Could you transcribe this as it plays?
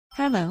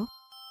Hello.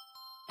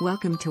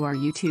 Welcome to our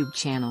YouTube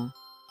channel.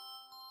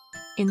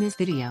 In this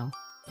video,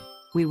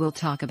 we will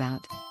talk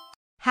about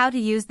how to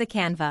use the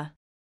Canva.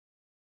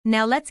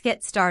 Now let's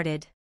get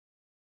started.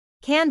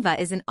 Canva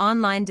is an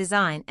online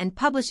design and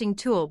publishing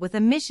tool with a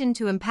mission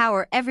to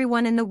empower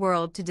everyone in the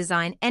world to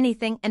design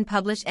anything and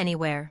publish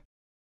anywhere.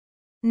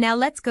 Now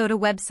let's go to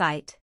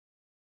website.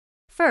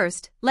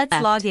 First, let's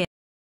log in.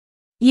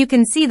 You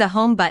can see the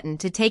home button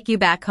to take you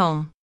back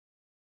home.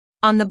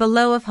 On the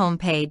below of home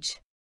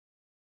page,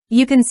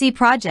 you can see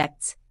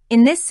projects.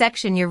 In this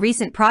section, your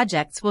recent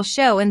projects will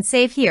show and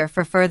save here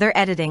for further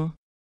editing.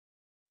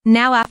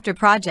 Now after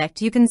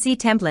project, you can see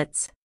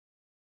templates.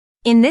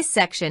 In this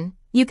section,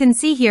 you can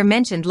see here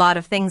mentioned lot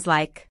of things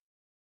like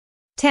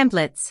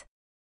templates,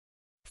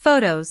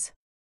 photos,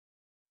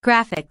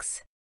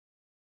 graphics,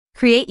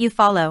 create you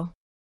follow,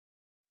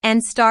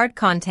 and start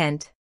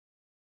content.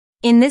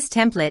 In this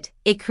template,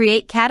 it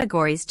create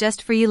categories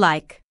just for you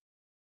like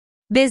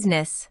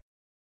business,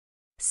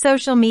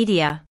 social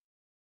media,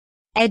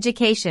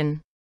 education,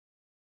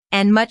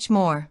 and much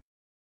more.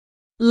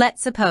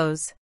 Let's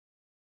suppose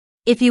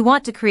if you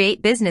want to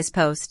create business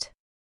post,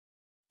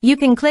 you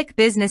can click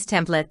business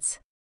templates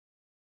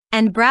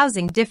and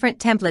browsing different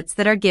templates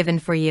that are given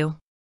for you.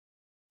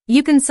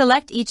 You can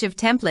select each of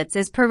templates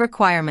as per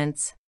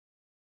requirements.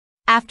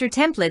 After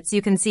templates,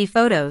 you can see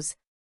photos.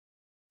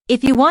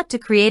 If you want to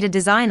create a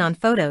design on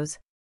photos,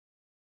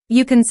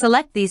 you can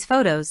select these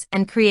photos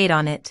and create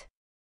on it.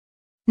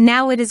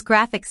 Now it is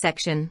graphics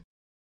section.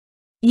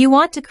 You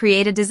want to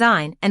create a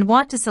design and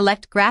want to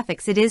select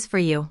graphics, it is for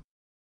you.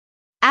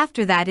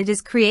 After that, it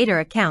is creator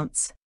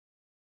accounts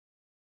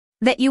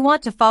that you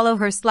want to follow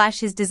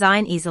her/his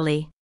design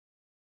easily.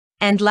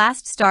 And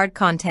last, start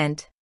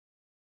content.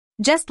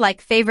 Just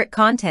like favorite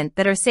content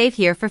that are saved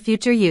here for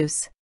future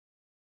use.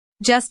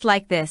 Just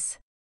like this.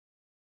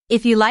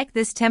 If you like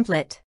this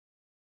template,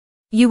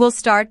 you will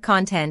start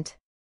content.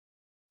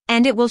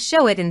 And it will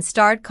show it in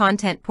start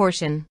content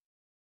portion.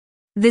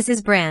 This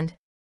is brand.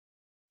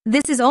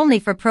 This is only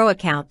for pro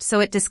account, so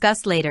it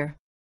discussed later.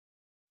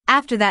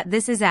 After that,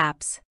 this is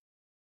apps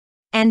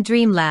and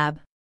Dream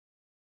Lab.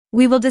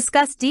 We will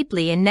discuss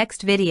deeply in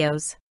next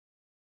videos.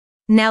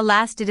 Now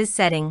last, it is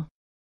setting.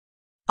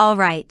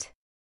 Alright.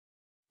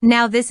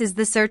 Now this is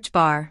the search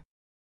bar.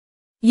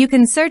 You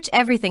can search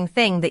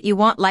everything that you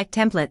want like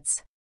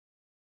templates.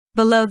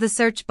 Below the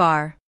search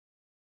bar,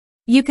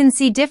 you can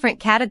see different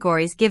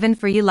categories given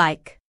for you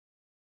like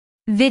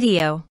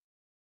video,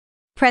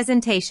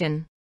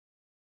 presentation,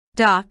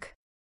 doc,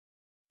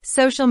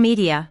 social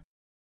media,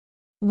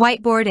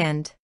 whiteboard,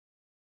 and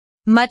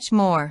much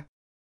more.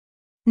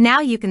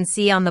 Now you can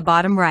see on the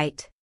bottom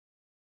right.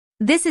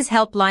 This is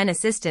helpline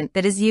assistant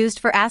that is used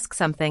for ask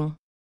something.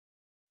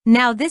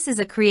 Now this is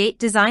a create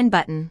design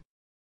button.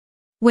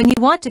 When you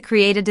want to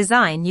create a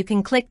design, you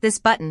can click this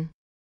button.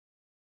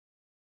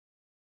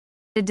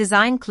 A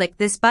design, click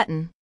this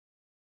button.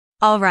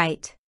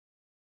 Alright.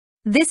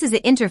 This is an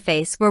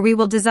interface where we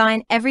will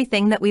design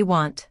everything that we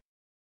want.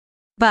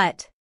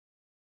 But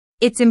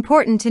it's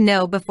important to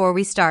know before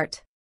we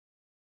start.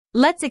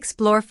 Let's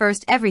explore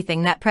first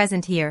everything that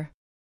present here.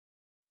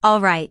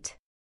 Alright.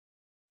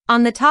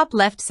 On the top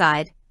left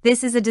side,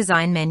 this is a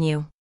design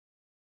menu,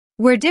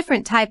 where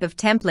different type of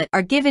template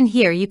are given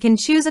here. You can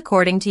choose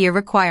according to your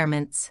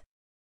requirements.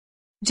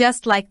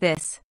 Just like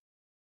this.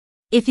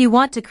 If you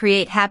want to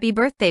create happy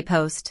birthday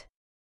post,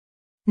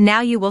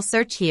 now you will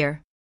search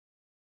here.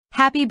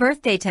 Happy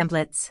birthday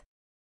templates.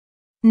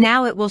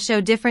 Now it will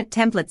show different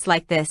templates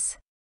like this.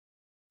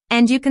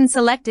 And you can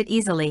select it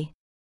easily.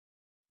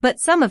 But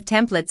some of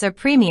templates are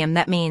premium,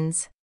 that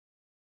means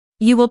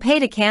you will pay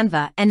to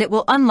Canva and it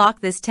will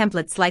unlock this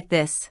templates like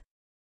this.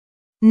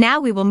 Now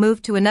we will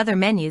move to another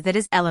menu that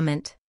is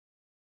element.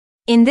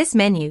 In this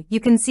menu, you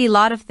can see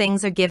lot of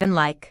things are given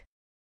like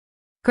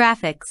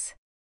graphics,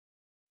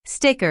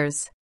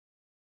 stickers,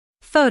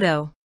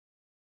 photo,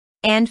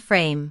 and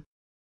frame.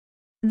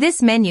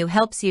 This menu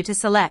helps you to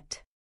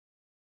select.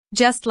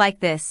 Just like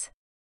this.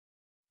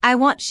 I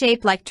want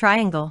shape like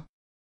triangle.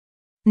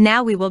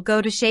 Now we will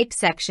go to shape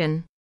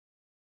section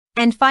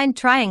and find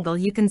triangle.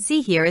 You can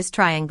see here is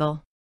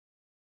triangle.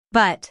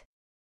 But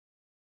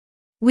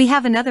we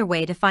have another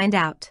way to find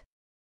out.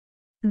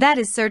 That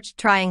is search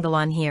triangle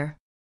on here.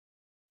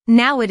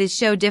 Now it is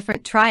show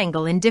different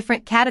triangle in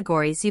different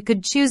categories. You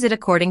could choose it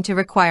according to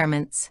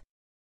requirements.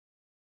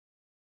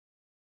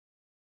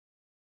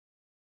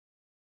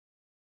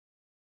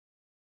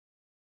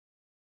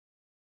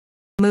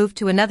 Move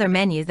to another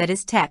menu that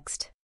is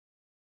text.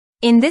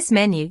 In this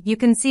menu, you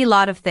can see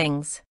lot of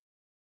things.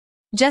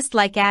 Just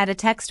like add a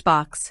text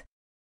box.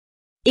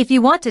 If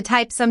you want to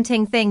type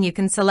something you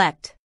can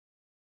select.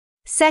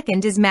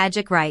 Second is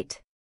magic write.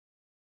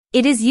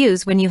 It is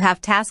used when you have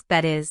task,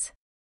 that is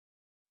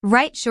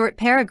write short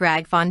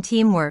paragraph on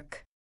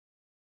teamwork.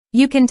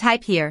 You can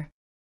type here.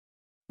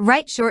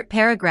 Write short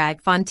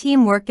paragraph on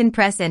teamwork and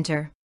press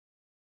enter.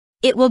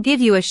 It will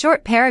give you a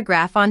short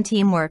paragraph on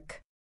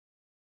teamwork.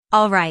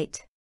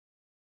 Alright.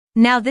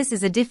 Now this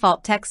is a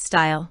default text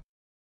style.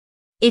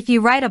 If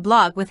you write a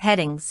blog with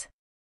headings,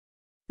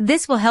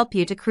 This will help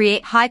you to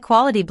create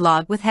high-quality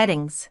blog with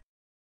headings.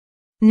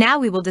 Now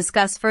we will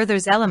discuss further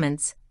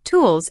elements,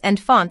 tools and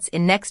fonts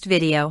in next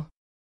video.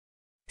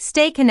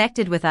 Stay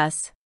connected with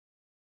us.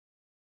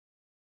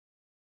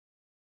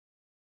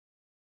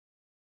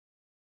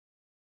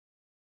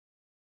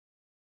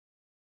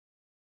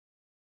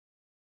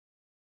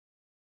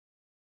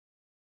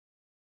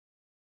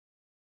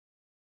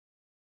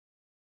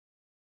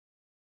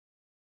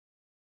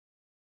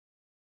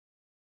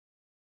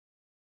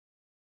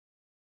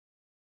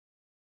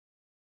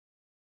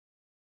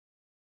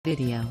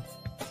 Video.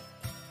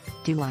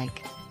 Do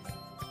like,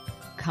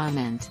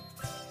 comment,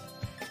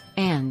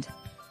 and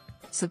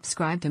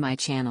subscribe to my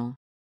channel.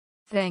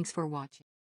 Thanks for watching.